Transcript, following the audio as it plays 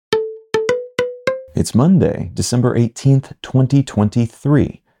It's Monday, December 18th,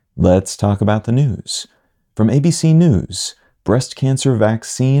 2023. Let's talk about the news. From ABC News, breast cancer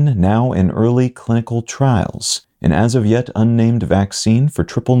vaccine now in early clinical trials. An as of yet unnamed vaccine for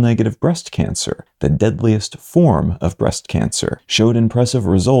triple-negative breast cancer, the deadliest form of breast cancer, showed impressive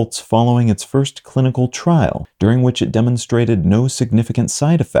results following its first clinical trial, during which it demonstrated no significant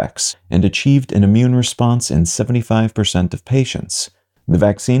side effects and achieved an immune response in 75% of patients. The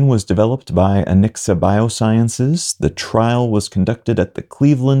vaccine was developed by Anixa Biosciences. The trial was conducted at the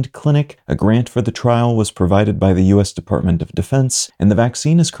Cleveland Clinic. A grant for the trial was provided by the U.S. Department of Defense, and the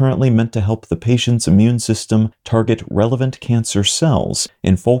vaccine is currently meant to help the patient's immune system target relevant cancer cells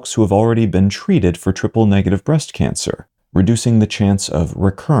in folks who have already been treated for triple-negative breast cancer, reducing the chance of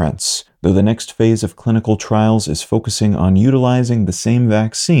recurrence, though the next phase of clinical trials is focusing on utilizing the same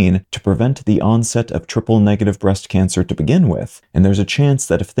vaccine to prevent the onset of triple-negative breast cancer to begin with, and there's a chance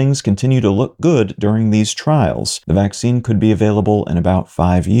that if things continue to look good during these trials, the vaccine could be available in about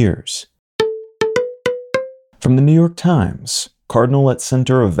 5 years. From the New York Times, Cardinal at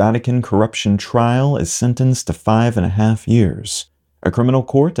center of Vatican corruption trial is sentenced to 5.5 years. A criminal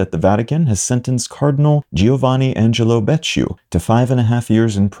court at the Vatican has sentenced Cardinal Giovanni Angelo Becciu to 5.5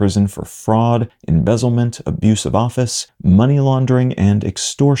 years in prison for fraud, embezzlement, abuse of office, money laundering, and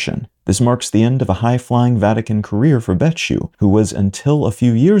extortion. This marks the end of a high-flying Vatican career for Becciu, who was, until a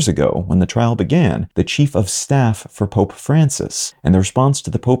few years ago, when the trial began, the chief of staff for Pope Francis, and the response to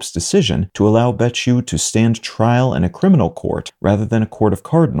the Pope's decision to allow Becciu to stand trial in a criminal court rather than a court of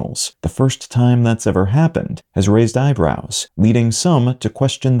cardinals, the first time that's ever happened, has raised eyebrows, leading some to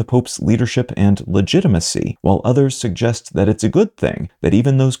question the Pope's leadership and legitimacy, while others suggest that it's a good thing that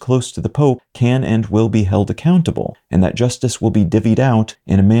even those close to the Pope can and will be held accountable, and that justice will be divvied out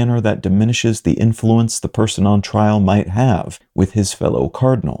in a manner that diminishes the influence the person on trial might have with his fellow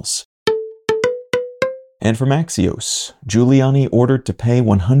cardinals. And from Axios, Giuliani ordered to pay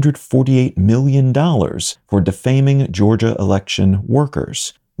 $148 million for defaming Georgia election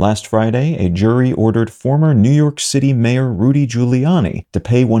workers. Last Friday, a jury ordered former New York City Mayor Rudy Giuliani to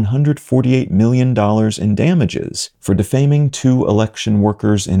pay $148 million in damages for defaming 2 election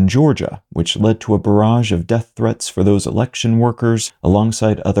workers in Georgia, which led to a barrage of death threats for those election workers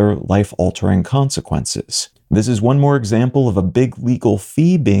alongside other life-altering consequences. This is one more example of a big legal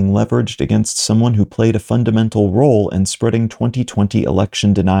fee being leveraged against someone who played a fundamental role in spreading 2020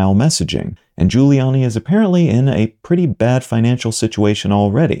 election denial messaging, and Giuliani is apparently in a pretty bad financial situation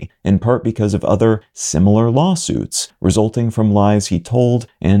already, in part because of other similar lawsuits resulting from lies he told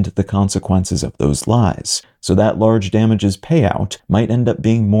and the consequences of those lies. So that large damages payout might end up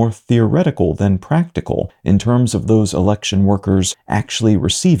being more theoretical than practical in terms of those election workers actually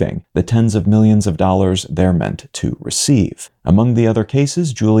receiving the tens of millions of dollars they're meant to receive. Among the other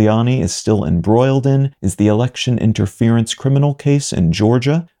cases Giuliani is still embroiled in is the election interference criminal case in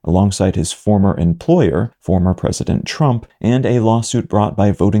Georgia, alongside his former employer, former President Trump, and a lawsuit brought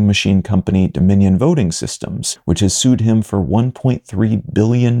by voting machine company Dominion Voting Systems, which has sued him for $1.3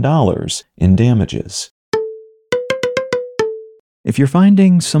 billion in damages. If you're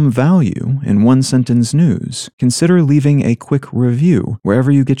finding some value in One Sentence News, consider leaving a quick review wherever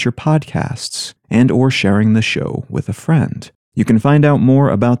you get your podcasts and/or sharing the show with a friend. You can find out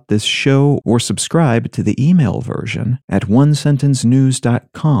more about this show or subscribe to the email version at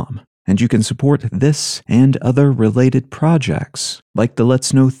onesentencenews.com. And you can support this and other related projects, like the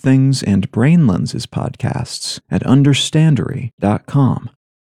Let's Know Things and Brain Lenses podcasts, at understandery.com.